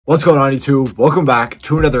What's going on YouTube? Welcome back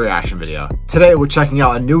to another reaction video. Today we're checking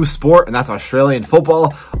out a new sport, and that's Australian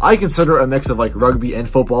football. I consider it a mix of like rugby and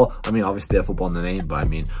football. I mean, obviously they have football in the name, but I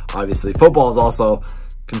mean, obviously football is also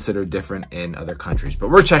considered different in other countries. But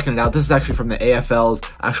we're checking it out. This is actually from the AFL's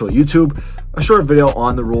actual YouTube. A short video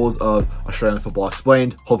on the rules of Australian football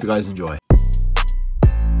explained. Hope you guys enjoy.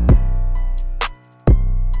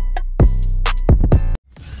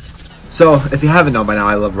 So, if you haven't known by now,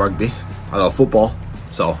 I love rugby. I love football.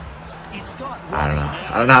 So, I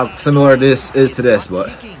don't know how similar this is to this,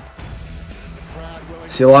 but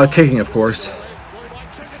see a lot of kicking, of course.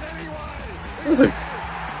 It was like,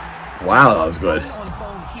 wow, that was good.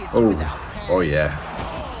 Oh yeah.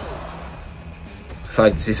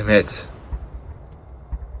 Excited to see some hits.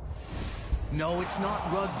 No, it's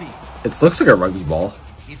not rugby. It looks like a rugby ball.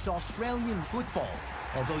 It's Australian football,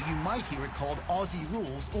 although you might hear it called Aussie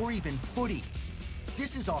rules or even footy.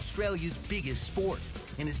 This is Australia's biggest sport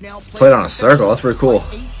and is now played on a circle. That's pretty cool.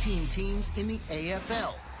 18 teams in the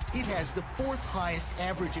AFL. It has the 4th highest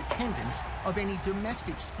average attendance of any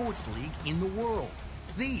domestic sports league in the world.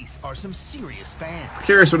 These are some serious fans. I'm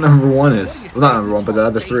curious what number 1 is. Well, not number 1, but the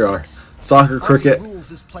other 3 are. Soccer, cricket,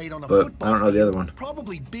 but I don't know the other one.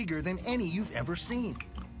 Probably bigger than any you've ever seen,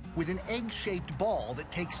 with an egg-shaped ball that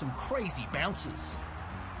takes some crazy bounces.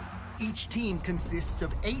 Each team consists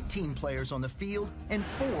of 18 players on the field and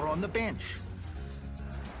 4 on the bench.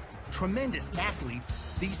 Tremendous athletes,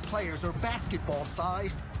 these players are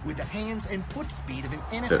basketball-sized with the hands and foot speed of an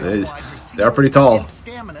NFL wide receiver. They are pretty tall. And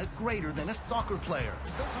stamina greater than a soccer player.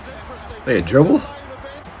 They dribble?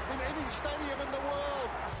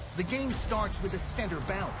 The game starts with a center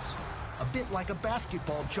bounce, a bit like a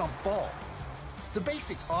basketball jump ball. The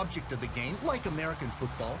basic object of the game, like American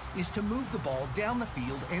football, is to move the ball down the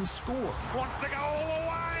field and score. Wants to go all the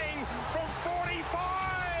way from 45.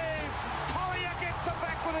 Collier gets it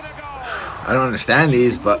back within a goal. I don't understand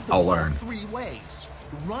these, but I'll learn. 3 ways.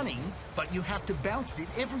 Running, but you have to bounce it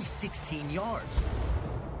every 16 yards.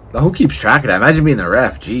 Now, who keeps track of that? Imagine being the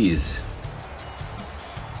ref. Jeez.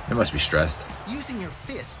 They must be stressed. Using your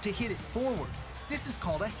fist to hit it forward. This is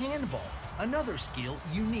called a handball. Another skill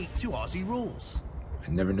unique to Aussie rules. I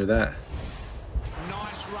never knew that.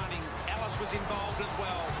 Nice running. Ellis was involved as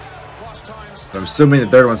well. Cross times. I'm assuming the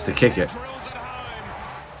third one's to kick it.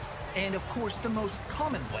 And of course, the most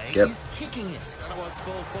common way is kicking it.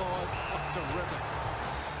 Terrific.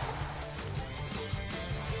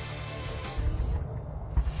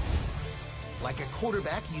 Like a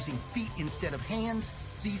quarterback using feet instead of hands,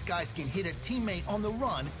 these guys can hit a teammate on the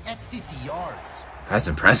run at 50 yards. That's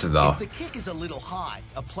impressive, though. If the kick is a little high,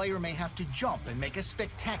 a player may have to jump and make a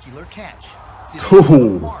spectacular catch. This is a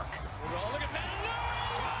mark.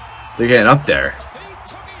 They're getting up there.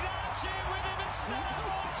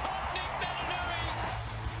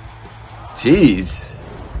 Jeez.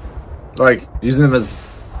 Like, using them as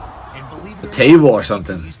a table or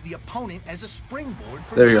something. Use the opponent as a springboard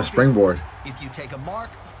for there you go, jumping. springboard. If you take a mark,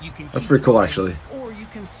 you can That's pretty cool, actually. Or you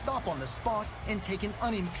can stop on the spot and take an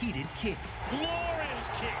unimpeded kick. Glorious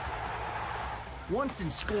kick. Once in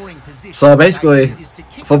scoring position, So basically,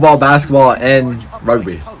 football, basketball, and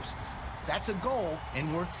rugby. Posts. That's a goal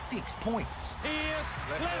and worth 6 points. Left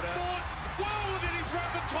foot. Whoa, that is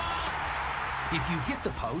repertoire. If you hit the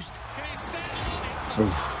post,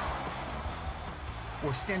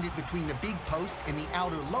 or send it between the big post and the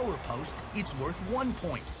outer lower post, it's worth 1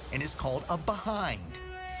 point and is called a behind.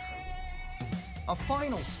 A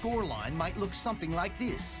final score line might look something like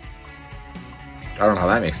this. I don't know how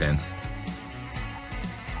that makes sense.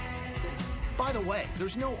 By the way,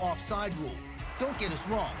 there's no offside rule. Don't get us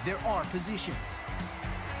wrong, there are positions.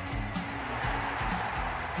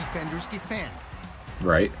 Defenders defend.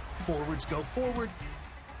 Right. Forwards go forward.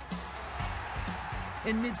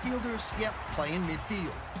 And midfielders, play in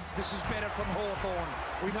midfield. This is better from Hawthorn.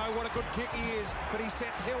 We know what a good kick he is, but he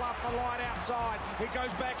sets Hill up the line outside. He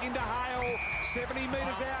goes back into Hale. 70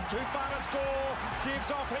 metres out, too far to score. Gives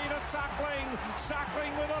off here to Suckling.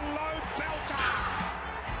 Suckling with a low belter.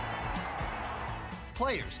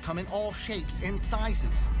 Players come in all shapes and sizes.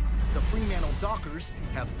 The Fremantle Dockers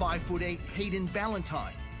have 5'8" Hayden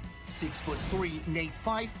Ballantyne, 6'3" Nate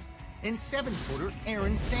Fife, and 7-footer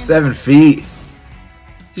Aaron Sanders. 7 feet.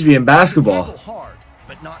 He's being basketball. Tackle hard,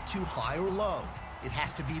 but not too high or low. It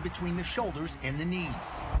has to be between the shoulders and the knees.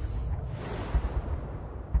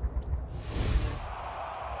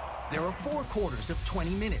 There are 4 quarters of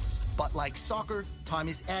 20 minutes, but like soccer, time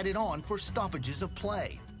is added on for stoppages of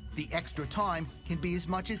play. The extra time can be as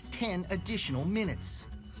much as 10 additional minutes.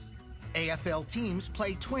 AFL teams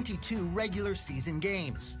play 22 regular season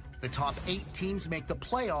games. The top 8 teams make the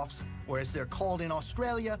playoffs, or as they're called in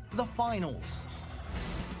Australia, the finals.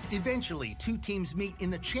 Eventually, 2 teams meet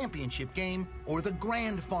in the championship game or the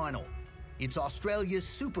grand final. It's Australia's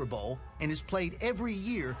Super Bowl and is played every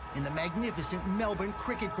year in the magnificent Melbourne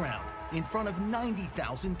Cricket Ground in front of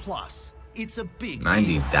 90,000 plus. It's a big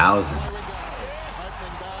 90,000. Opening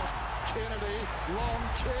bounce, Kennedy, long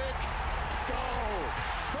kick, goal.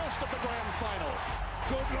 First of the grand final.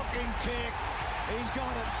 Good looking kick. He's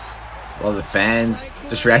got it. Well, the fans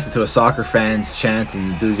just reacted to a soccer fan's chants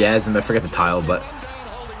and enthusiasm. I forget the title, but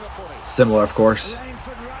similar, of course.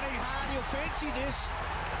 Langford running hard. He'll fancy this.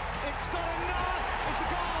 It's got a knot. It's a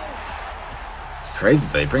goal. It's crazy.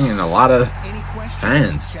 They bring in a lot of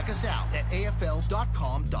fans. Check us out at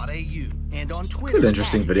afl.com.au and on Twitter. Good,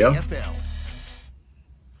 interesting video. AFL.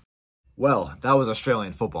 Well, that was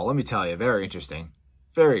Australian football. Let me tell you, very interesting.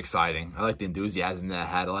 Very exciting. I like the enthusiasm that it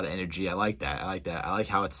had, a lot of energy. I like that. I like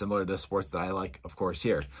how it's similar to the sports that I like, of course,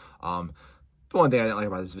 here. The one thing I didn't like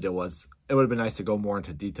about this video was it would have been nice to go more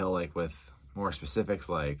into detail, like with more specifics,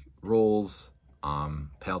 like rules,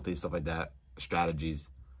 penalties, stuff like that, strategies.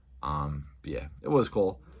 But yeah, it was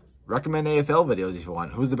cool. Recommend AFL videos if you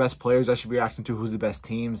want. Who's the best players I should be reacting to? Who's the best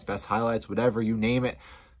teams, best highlights, whatever, you name it.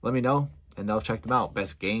 Let me know, and I'll check them out.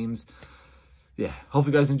 Best games. Yeah, hope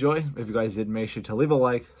you guys enjoy. If you guys did, make sure to leave a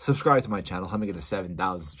like, subscribe to my channel. Help me get to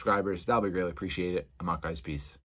 7,000 subscribers. That'll be greatly appreciated. I'm out, guys. Peace.